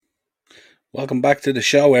Welcome back to the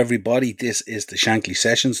show, everybody. This is the Shankly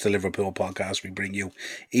Sessions, the Liverpool podcast we bring you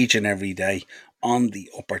each and every day on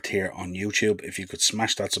the upper tier on YouTube. If you could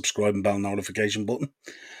smash that subscribe and bell notification button.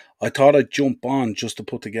 I thought I'd jump on just to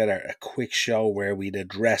put together a quick show where we'd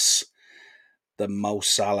address the Mo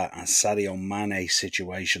Salah and Sadio Mane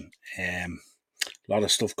situation. A lot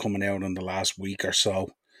of stuff coming out in the last week or so,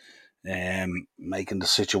 making the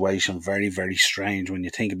situation very, very strange when you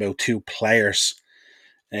think about two players.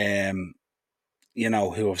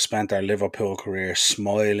 Who have spent their Liverpool career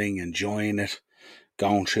smiling, enjoying it,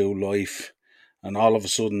 going through life, and all of a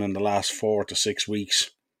sudden in the last 4 to 6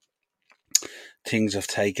 weeks, things have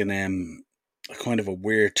taken a kind of a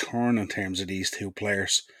weird turn in terms of these two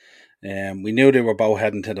players. We knew they were both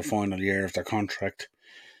heading to the final year of their contract.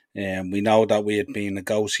 We know that we had been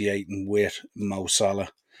negotiating with Mo Salah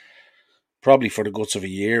probably for the guts of a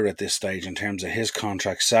year at this stage in terms of his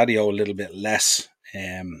contract. Sadio a little bit less.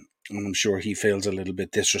 And I'm sure he feels a little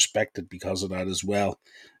bit disrespected because of that as well.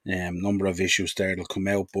 Number of issues there that'll come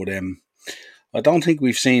out, but I don't think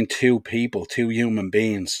we've seen two human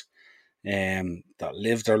beings, that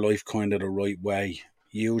live their life kind of the right way.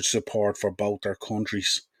 Huge support for both their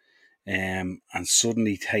countries, and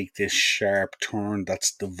suddenly take this sharp turn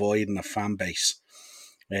that's dividing a fan base.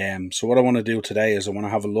 So what I want to do today is I want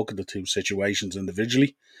to have a look at the two situations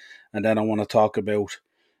individually, and then I want to talk about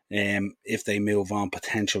if they move on,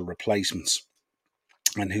 potential replacements,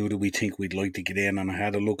 and who do we think we'd like to get in. And I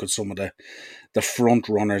had a look at some of the front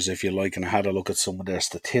runners, if you like, and I had a look at some of their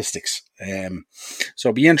statistics. So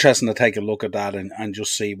it'll be interesting to take a look at that and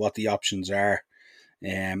just see what the options are.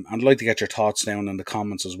 I'd like to get your thoughts down in the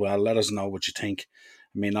comments as well. Let us know what you think.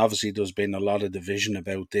 I mean, obviously there's been a lot of division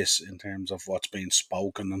about this in terms of what's being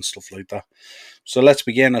spoken and stuff like that. So let's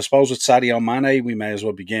begin. I suppose with Sadio Mane, we may as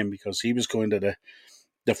well begin because he was kind of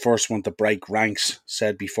the first one to break ranks.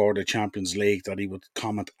 Said before the Champions League that he would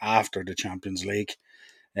comment after the Champions League.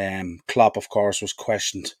 Klopp, of course, was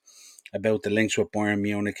questioned about the links with Bayern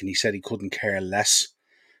Munich, and he said he couldn't care less.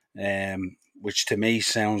 Which to me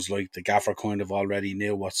sounds like the gaffer kind of already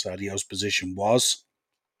knew what Sadio's position was.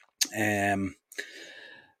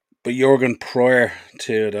 But Jurgen, prior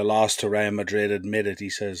to the loss to Real Madrid, admitted,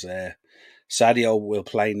 he says, Sadio will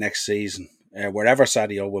play next season. Wherever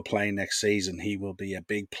Sadio will play next season, he will be a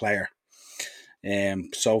big player.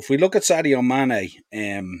 So if we look at Sadio Mane,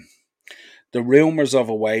 the rumours of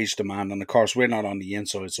a wage demand, and of course we're not on the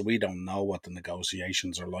inside, so we don't know what the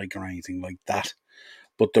negotiations are like or anything like that.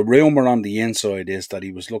 But the rumour on the inside is that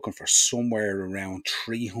he was looking for somewhere around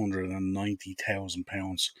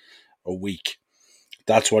 £390,000 a week.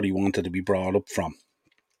 That's what he wanted to be brought up from.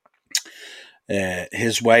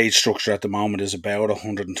 His wage structure at the moment is about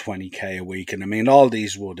 120k a week, and I mean all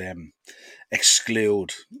these would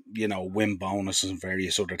exclude, win bonuses and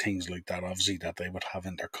various other things like that, obviously, that they would have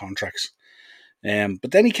in their contracts.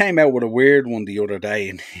 But then he came out with a weird one the other day,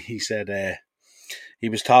 and he said he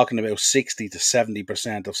was talking about 60 to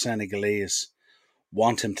 70% of Senegalese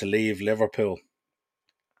want him to leave Liverpool.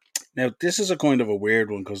 Now, this is a kind of a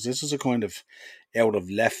weird one because this is a kind of out of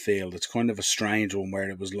left field. It's kind of a strange one where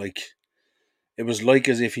it was like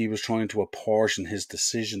as if he was trying to apportion his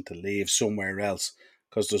decision to leave somewhere else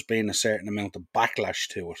because there's been a certain amount of backlash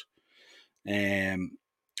to it.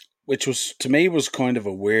 Which was, to me, was kind of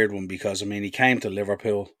a weird one because, I mean, he came to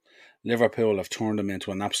Liverpool. Liverpool have turned him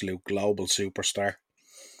into an absolute global superstar.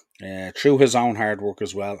 Through his own hard work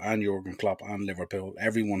as well, and Jurgen Klopp and Liverpool,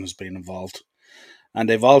 everyone has been involved. And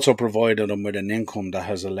they've also provided him with an income that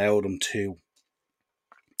has allowed him to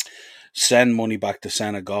send money back to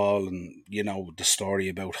Senegal, and the story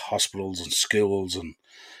about hospitals and schools and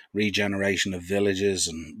regeneration of villages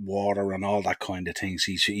and water and all that kind of things.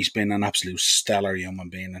 He's been an absolute stellar human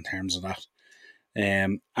being in terms of that.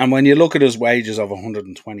 And when you look at his wages of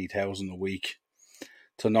 120,000 a week,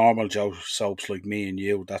 to normal Joe Soaps like me and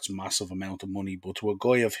you, that's a massive amount of money. But to a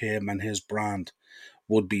guy of him and his brand,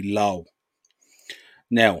 would be low.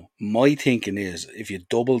 Now, my thinking is, if you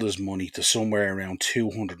doubled his money to somewhere around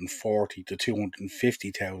 240 to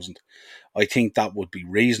 250,000, I think that would be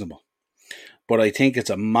reasonable. But I think it's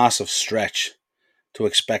a massive stretch to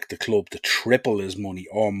expect the club to triple his money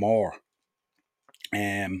or more.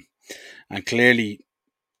 And clearly,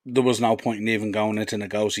 there was no point in even going into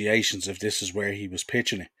negotiations if this is where he was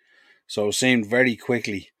pitching it. So it seemed very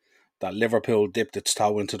quickly that Liverpool dipped its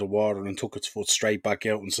toe into the water and took its foot straight back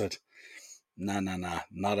out and said, nah,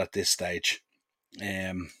 not at this stage.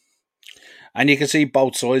 And you can see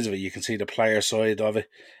both sides of it. You can see the player side of it.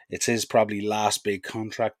 It's his probably last big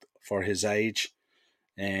contract for his age.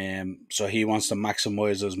 So he wants to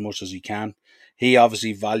maximise as much as he can. He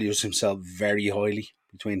obviously values himself very highly.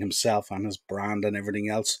 between himself and his brand and everything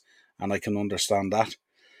else, and I can understand that.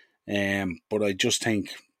 But I just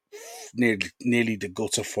think nearly the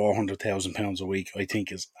guts of £400,000 a week, I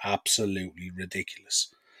think, is absolutely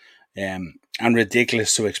ridiculous. And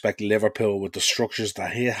ridiculous to expect Liverpool, with the structures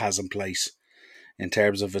that he has in place in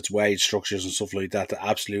terms of its wage structures and stuff like that, to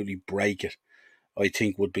absolutely break it, I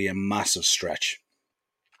think would be a massive stretch.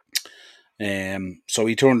 So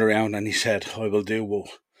he turned around and he said, "I will do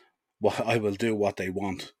what they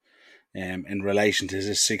want." In relation to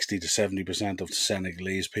his 60 to 70% of the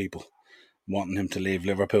Senegalese people wanting him to leave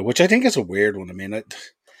Liverpool, which I think is a weird one. I mean,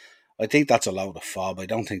 I think that's a load of fob. I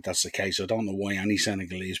don't think that's the case. I don't know why any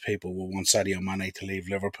Senegalese people would want Sadio Mane to leave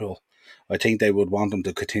Liverpool. I think they would want him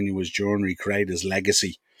to continue his journey, create his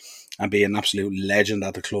legacy, and be an absolute legend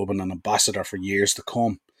at the club and an ambassador for years to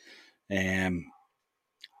come. And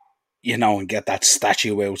get that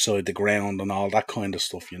statue outside the ground and all that kind of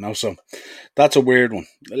stuff, So that's a weird one.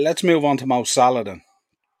 Let's move on to Mo Salah then.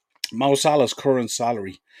 Mo Salah's current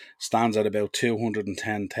salary stands at about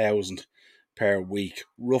 210,000 per week,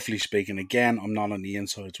 roughly speaking. Again, I'm not on the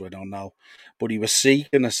inside, so I don't know. But he was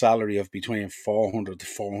seeking a salary of between 400 to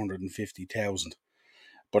 450,000.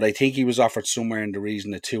 But I think he was offered somewhere in the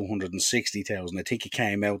region of 260,000. I think it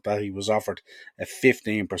came out that he was offered a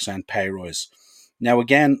 15% pay rise. Now,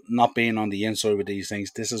 again, not being on the inside with these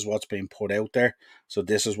things, this is what's being put out there. So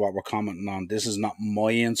this is what we're commenting on. This is not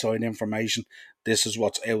my inside information. This is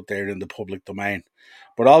what's out there in the public domain.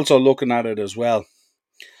 But also looking at it as well,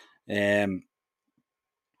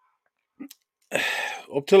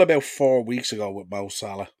 up till about 4 weeks ago with Mo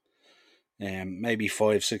Salah, maybe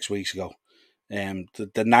 5-6 weeks ago,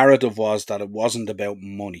 the narrative was that it wasn't about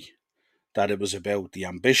money, that it was about the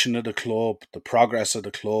ambition of the club, the progress of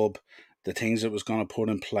the club, the things it was going to put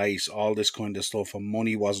in place, all this kind of stuff, and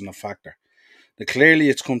money wasn't a factor. Now, clearly,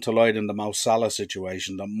 it's come to light in the Mo Salah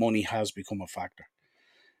situation that money has become a factor.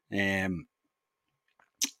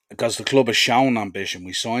 Because the club has shown ambition.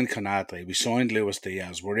 We signed Konate, we signed Luis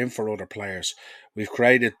Diaz, we're in for other players. We've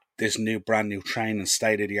created this brand new training,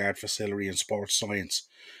 state-of-the-art facility in sports science.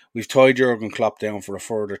 We've tied Jurgen Klopp down for a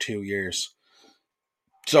further 2 years.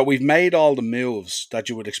 So we've made all the moves that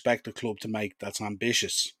you would expect a club to make that's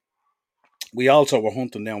ambitious. We also were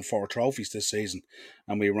hunting down 4 trophies this season,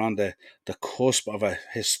 and we were on the cusp of a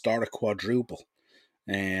historic quadruple.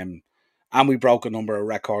 And we broke a number of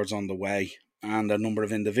records on the way, and a number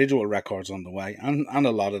of individual records on the way, and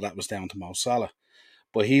a lot of that was down to Mo Salah.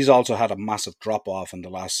 But he's also had a massive drop-off in the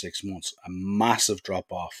last 6 months, a massive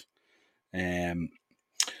drop-off. And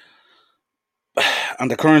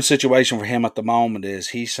the current situation for him at the moment is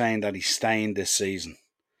he's saying that he's staying this season,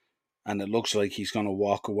 and it looks like he's going to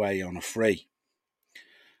walk away on a free.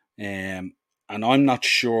 And I'm not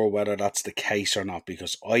sure whether that's the case or not,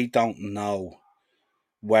 because I don't know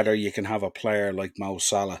whether you can have a player like Mo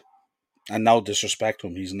Salah, and no disrespect to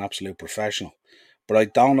him, he's an absolute professional, but I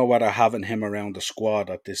don't know whether having him around the squad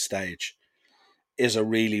at this stage is a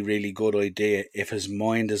really, really good idea if his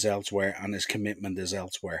mind is elsewhere and his commitment is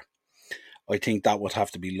elsewhere. I think that would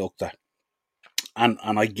have to be looked at. And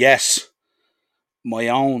I guess my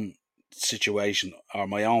own situation, or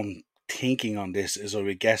my own thinking on this, is I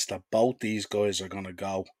would guess that both these guys are going to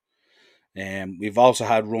go. We've also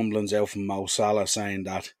had rumblings out from Mo Salah saying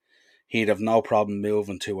that he'd have no problem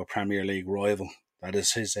moving to a Premier League rival. That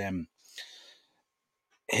is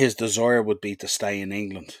his desire would be to stay in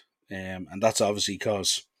England. And that's obviously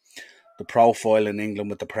because the profile in England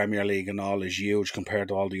with the Premier League and all is huge compared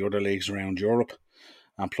to all the other leagues around Europe.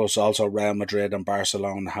 And plus also Real Madrid and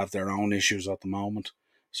Barcelona have their own issues at the moment,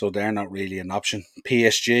 so they're not really an option.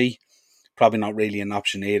 PSG, probably not really an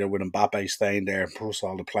option either, with Mbappe staying there, plus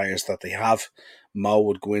all the players that they have. Mo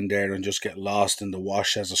would go in there and just get lost in the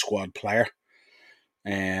wash as a squad player.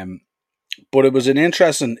 But it was an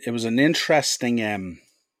interesting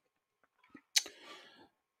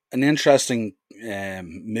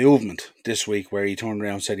movement this week, where he turned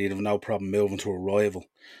around and said he'd have no problem moving to a rival.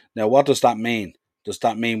 Now, what does that mean? Does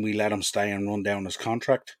that mean we let him stay and run down his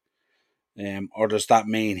contract? Or does that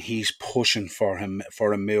mean he's pushing for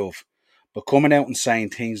a move? But coming out and saying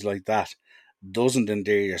things like that doesn't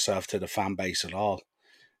endear yourself to the fan base at all.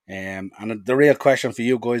 And the real question for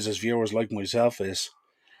you guys as viewers like myself is,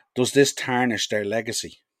 does this tarnish their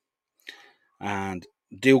legacy? And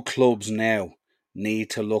do clubs now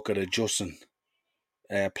need to look at adjusting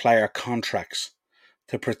player contracts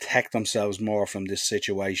to protect themselves more from this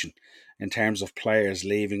situation in terms of players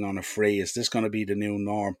leaving on a free? Is this going to be the new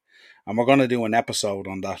norm? And we're going to do an episode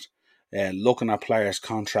on that, looking at players'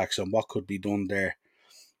 contracts and what could be done there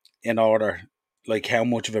in order, like how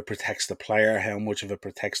much of it protects the player, how much of it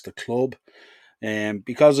protects the club,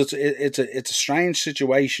 Because it's a strange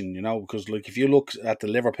situation, because like if you look at the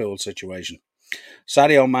Liverpool situation,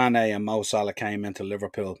 Sadio Mane and Mo Salah came into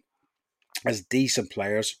Liverpool as decent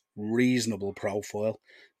players, reasonable profile,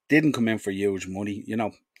 didn't come in for huge money,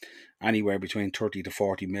 anywhere between 30 to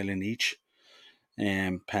 40 million each,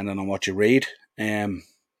 depending on what you read.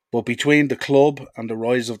 But between the club and the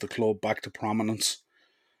rise of the club back to prominence,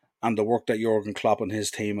 and the work that Jurgen Klopp and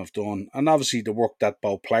his team have done, and obviously the work that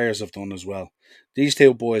both players have done as well, these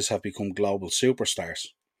two boys have become global superstars.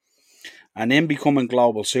 And in becoming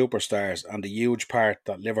global superstars, and the huge part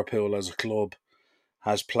that Liverpool as a club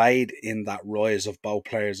has played in that rise of both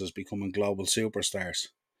players as becoming global superstars,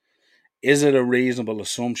 is it a reasonable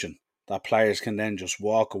assumption that players can then just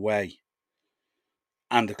walk away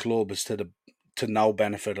and the club is to no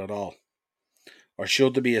benefit at all? Or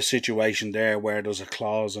should there be a situation there where there's a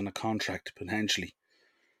clause in a contract potentially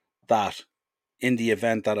that in the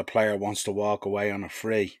event that a player wants to walk away on a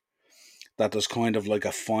free, that there's kind of like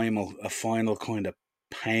a final kind of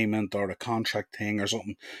payment or a contract thing or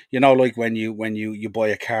something. Like when you buy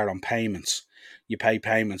a car on payments, you pay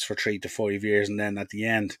payments for 3 to 5 years, and then at the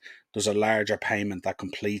end there's a larger payment that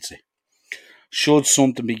completes it. Should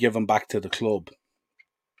something be given back to the club,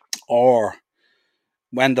 or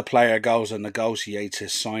when the player goes and negotiates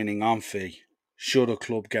his signing on fee, should a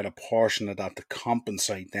club get a portion of that to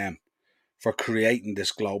compensate them for creating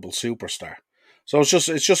this global superstar? So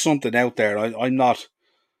it's just something out there. I'm not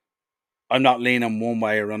leaning one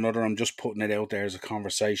way or another. I'm just putting it out there as a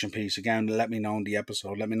conversation piece. Again, let me know in the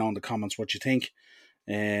episode. Let me know in the comments what you think,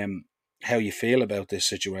 how you feel about this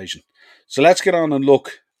situation. So let's get on and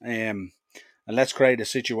look, and let's create a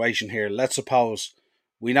situation here. Let's suppose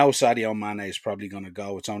we know Sadio Mane is probably going to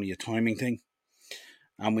go. It's only a timing thing.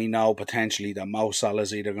 And we know potentially that Mo Salah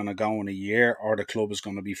is either going to go in a year, or the club is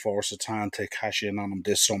going to be forced its hand to cash in on him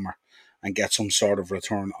this summer and get some sort of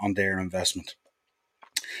return on their investment.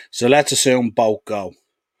 So let's assume both go.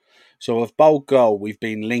 So if both go, we've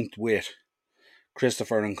been linked with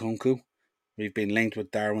Christopher Nkunku, we've been linked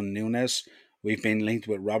with Darwin Núñez, we've been linked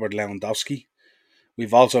with Robert Lewandowski,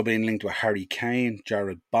 we've also been linked with Harry Kane,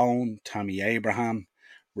 Jared Bowen, Tammy Abraham,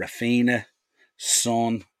 Rafinha,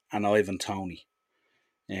 Son, and Ivan Toney.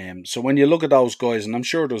 So when you look at those guys, and I'm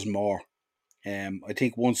sure there's more, I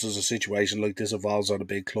think once there's a situation like this evolves at a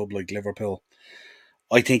big club like Liverpool,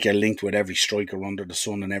 I think you're linked with every striker under the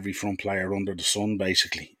sun and every front player under the sun,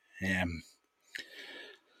 basically. And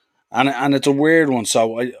it's a weird one.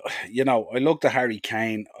 So I looked at Harry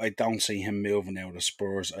Kane. I don't see him moving out of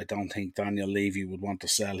Spurs. I don't think Daniel Levy would want to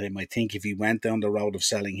sell him. I think if he went down the road of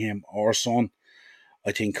selling him or Son,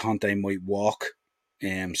 I think Conte might walk.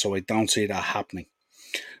 So I don't see that happening.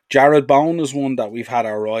 Jared Bowen is one that we've had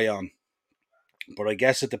our eye on, but I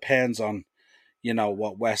guess it depends on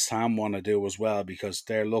what West Ham want to do as well, because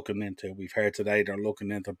they're looking into. We've heard today they're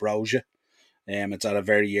looking into Broja. It's at a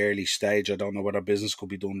very early stage. I don't know whether business could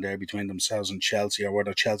be done there between themselves and Chelsea, or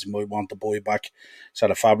whether Chelsea might want the boy back. He's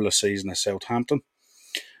had a fabulous season at Southampton.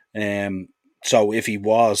 So if he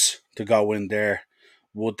was to go in there,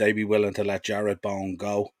 would they be willing to let Jared Bowen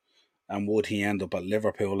go? And would he end up at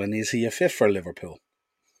Liverpool? And is he a fit for Liverpool?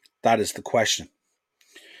 That is the question.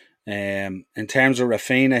 In terms of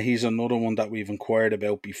Rafinha, he's another one that we've inquired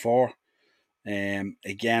about before.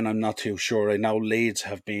 Again, I'm not too sure. I know Leeds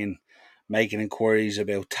have been making inquiries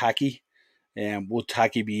about Taki. Would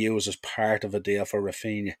Taki be used as part of a deal for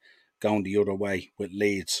Rafinha going the other way with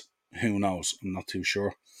Leeds? Who knows? I'm not too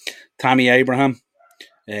sure. Tammy Abraham.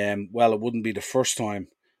 Well, it wouldn't be the first time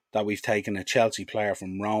that we've taken a Chelsea player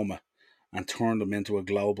from Roma and turned him into a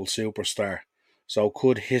global superstar. So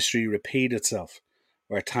could history repeat itself,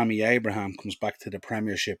 where Tammy Abraham comes back to the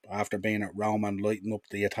Premiership after being at Roma and lighting up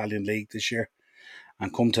the Italian league this year,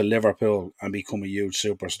 and come to Liverpool and become a huge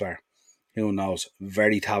superstar? Who knows?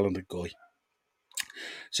 Very talented guy.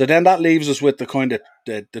 So then that leaves us with the kind of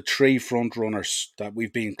the three front runners that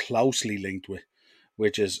we've been closely linked with,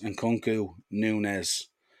 which is Nkunku, Núñez,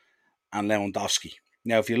 and Lewandowski.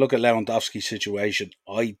 Now, if you look at Lewandowski's situation,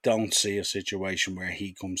 I don't see a situation where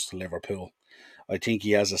he comes to Liverpool. I think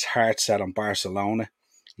he has his heart set on Barcelona.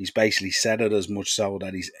 He's basically said it as much so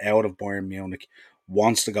that he's out of Bayern Munich,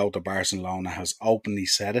 wants to go to Barcelona, has openly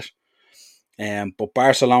said it. But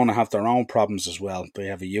Barcelona have their own problems as well. They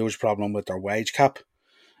have a huge problem with their wage cap,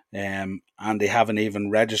 and they haven't even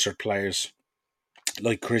registered players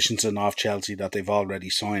like Christensen off Chelsea that they've already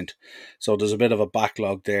signed. So there's a bit of a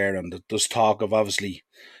backlog there, and there's talk of obviously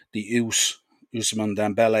the Ousmane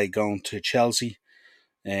Dembele going to Chelsea.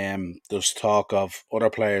 There's talk of other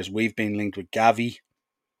players. We've been linked with Gavi,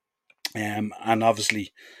 and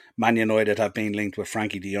obviously Man United have been linked with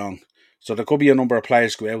Frankie de Jong. So there could be a number of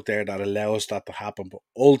players go out there that allows that to happen. But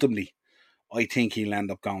ultimately, I think he'll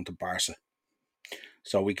end up going to Barca.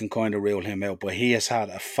 So we can kind of rule him out. But he has had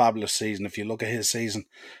a fabulous season. If you look at his season,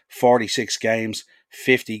 46 games,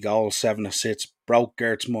 50 goals, 7 assists, broke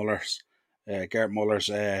Gerd Muller's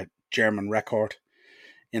German record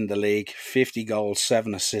in the league. 50 goals,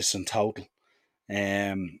 7 assists in total.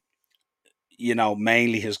 Mainly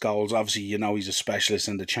his goals. Obviously, he's a specialist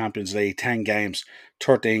in the Champions League. 10 games,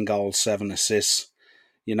 13 goals, 7 assists.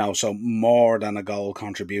 So more than a goal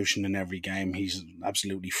contribution in every game. He's an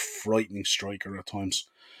absolutely frightening striker at times.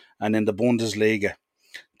 And in the Bundesliga,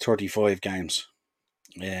 35 games.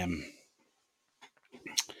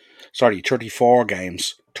 34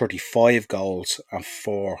 games, 35 goals and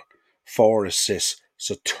four assists.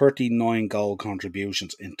 So 39 goal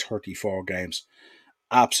contributions in 34 games.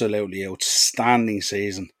 Absolutely outstanding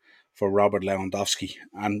season for Robert Lewandowski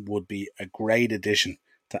and would be a great addition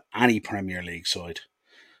to any Premier League side.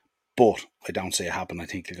 But I don't see it happen. I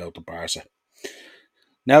think he'll go to Barca.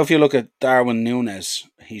 Now, if you look at Darwin Núñez,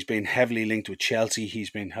 he's been heavily linked with Chelsea. He's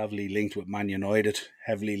been heavily linked with Man United,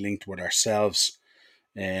 heavily linked with ourselves.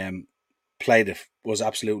 Was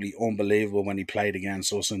absolutely unbelievable when he played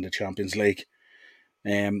against us in the Champions League.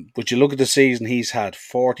 But you look at the season he's had,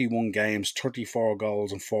 41 games, 34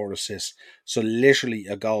 goals and 4 assists. So literally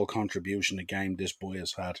a goal contribution a game this boy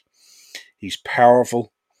has had. He's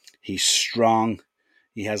powerful. He's strong.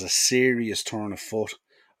 He has a serious turn of foot.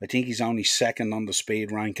 I think he's only second on the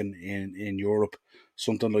speed ranking in Europe.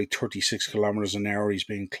 Something like 36 kilometres an hour he's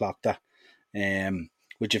being clocked at.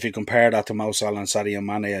 Which if you compare that to Mo Salah and Sadio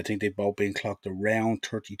Mane, I think they've both been clocked around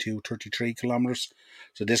 32, 33 kilometres.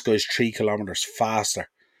 So this guy's 3 kilometres faster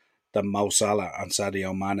than Mo Salah and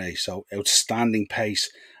Sadio Mane. So outstanding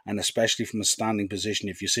pace, and especially from a standing position,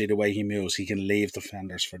 if you see the way he moves, he can leave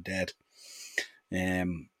defenders for dead.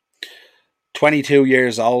 22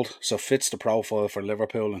 years old, so fits the profile for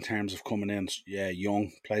Liverpool in terms of coming in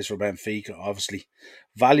young, plays for Benfica, obviously.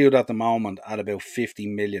 Valued at the moment at about 50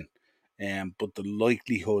 million. But the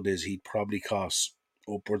likelihood is he'd probably cost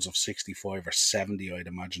upwards of 65 or 70, I'd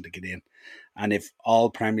imagine, to get in. And if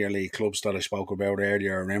all Premier League clubs that I spoke about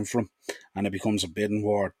earlier are in for him, and it becomes a bidding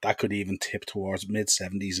war, that could even tip towards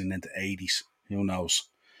mid-70s and into 80s. Who knows?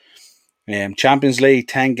 Champions League,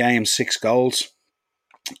 10 games, 6 goals.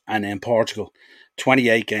 And in Portugal,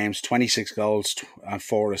 28 games, 26 goals and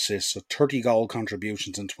 4 assists. So 30 goal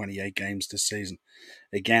contributions in 28 games this season.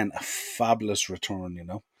 Again, a fabulous return,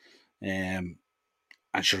 I'm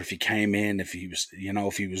sure if he came in, if he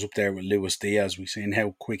was up there with Luis Diaz, we've seen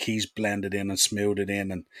how quick he's blended in and smoothed it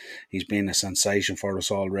in, and he's been a sensation for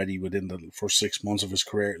us already within the first 6 months of his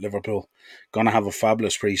career at Liverpool. Going to have a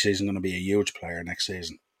fabulous pre-season, going to be a huge player next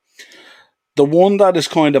season. The one that is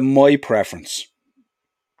kind of my preference,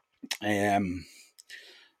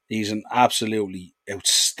 he's an absolutely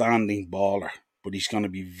outstanding baller, but he's going to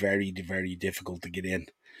be very, very difficult to get in,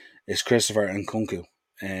 is Christopher Nkunku.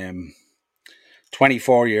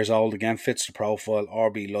 24 years old, again, fits the profile,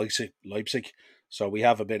 RB Leipzig. So we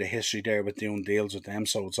have a bit of history there with doing deals with them,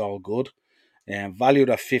 so it's all good. Valued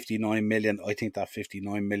at 59 million. I think that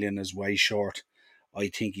 59 million is way short. I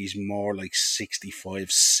think he's more like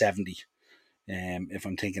 65, 70. If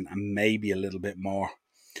I'm thinking, and maybe a little bit more.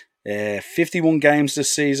 51 games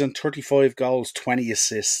this season, 35 goals, 20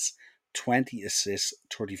 assists. 20 assists,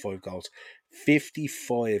 35 goals.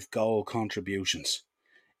 55 goal contributions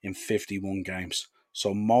in 51 games.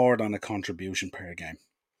 So more than a contribution per game.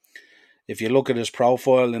 If you look at his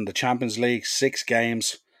profile in the Champions League, 6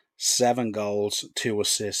 games, 7 goals, 2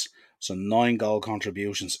 assists. So 9 goal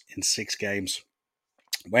contributions in 6 games.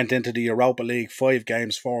 Went into the Europa League, 5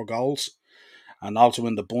 games, 4 goals. And also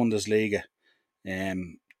in the Bundesliga,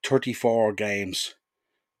 34 games,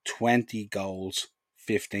 20 goals,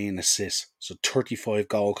 15 assists. So 35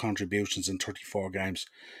 goal contributions in 34 games.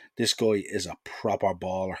 This guy is a proper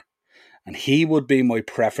baller. And he would be my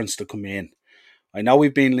preference to come in. I know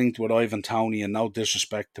we've been linked with Ivan Toney, and no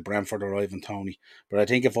disrespect to Brentford or Ivan Toney, but I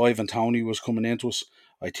think if Ivan Toney was coming into us,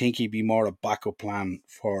 I think he'd be more a backup plan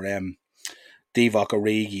for Divock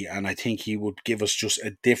Origi, and I think he would give us just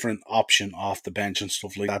a different option off the bench and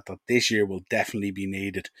stuff like that this year will definitely be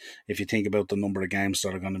needed. If you think about the number of games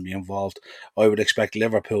that are going to be involved, I would expect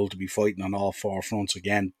Liverpool to be fighting on all 4 fronts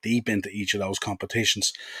again, deep into each of those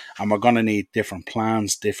competitions, and we're going to need different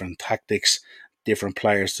plans, different tactics, different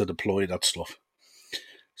players to deploy that stuff.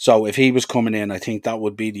 So if he was coming in, I think that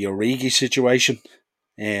would be the Origi situation.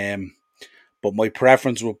 But my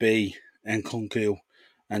preference would be Nkunku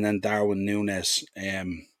and then Darwin Núñez.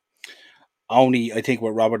 Only, I think,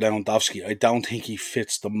 with Robert Lewandowski, I don't think he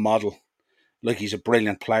fits the model Like, he's a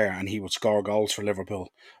brilliant player and he would score goals for Liverpool,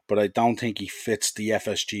 but I don't think he fits the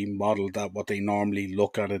FSG model, that what they normally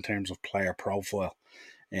look at in terms of player profile.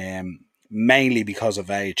 Mainly because of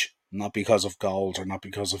age, not because of goals or not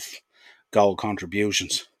because of goal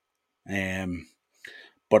contributions.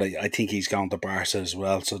 But I think he's gone to Barca as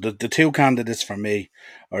well. So the two candidates for me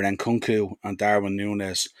are Nkunku and Darwin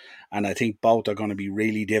Núñez, and I think both are going to be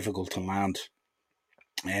really difficult to land.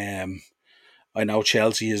 I know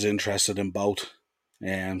Chelsea is interested in both,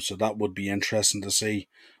 so that would be interesting to see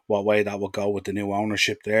what way that would go with the new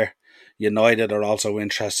ownership there. United are also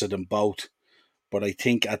interested in both, but I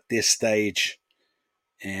think at this stage,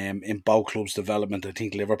 in both clubs' development, I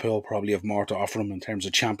think Liverpool probably have more to offer them in terms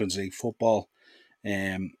of Champions League football.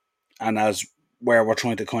 Um, and as where we're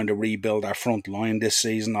trying to kind of rebuild our front line this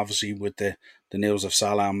season, obviously with the news of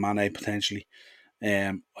Salah and Mane potentially,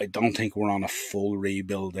 I don't think we're on a full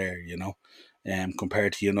rebuild there,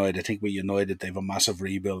 compared to United. I think with United, they've a massive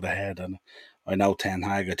rebuild ahead. And I know Ten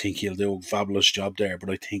Hag, I think he'll do a fabulous job there,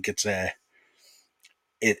 but I think it's a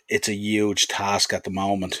huge task at the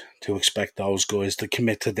moment to expect those guys to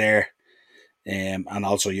commit to there. And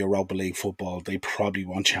also Europa League football. They probably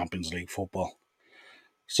want Champions League football.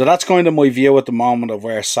 So that's kind of my view at the moment of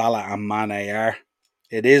where Salah and Mane are.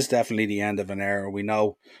 It is definitely the end of an era. We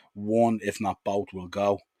know one, if not both, will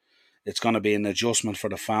go. It's going to be an adjustment for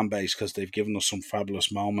the fan base because they've given us some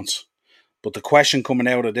fabulous moments. But the question coming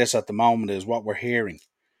out of this at the moment is what we're hearing.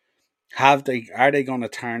 Are they going to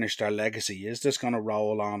tarnish their legacy? Is this going to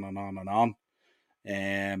roll on and on and on?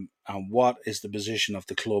 And what is the position of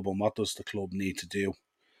the club and what does the club need to do?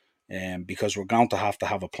 Because we're going to have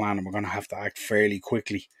a plan and we're going to have to act fairly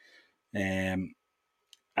quickly. And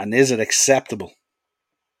is it acceptable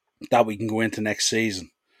that we can go into next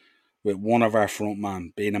season with one of our front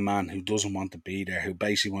men being a man who doesn't want to be there, who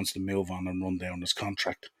basically wants to move on and run down his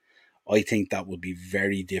contract? I think that would be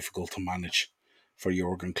very difficult to manage for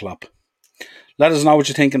Jurgen Klopp. Let us know what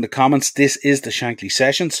you think in the comments. This is the Shankly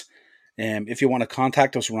Sessions. If you want to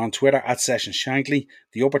contact us, we're on Twitter at SessionsShankly,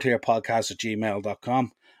 the Upper Tier Podcast at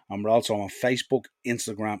gmail.com. And we're also on Facebook,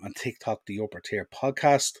 Instagram, and TikTok, the Upper Tier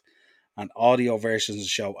Podcast. And audio versions of the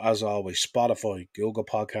show, as always, Spotify, Google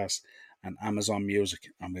Podcasts, and Amazon Music.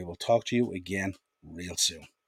 And we will talk to you again real soon.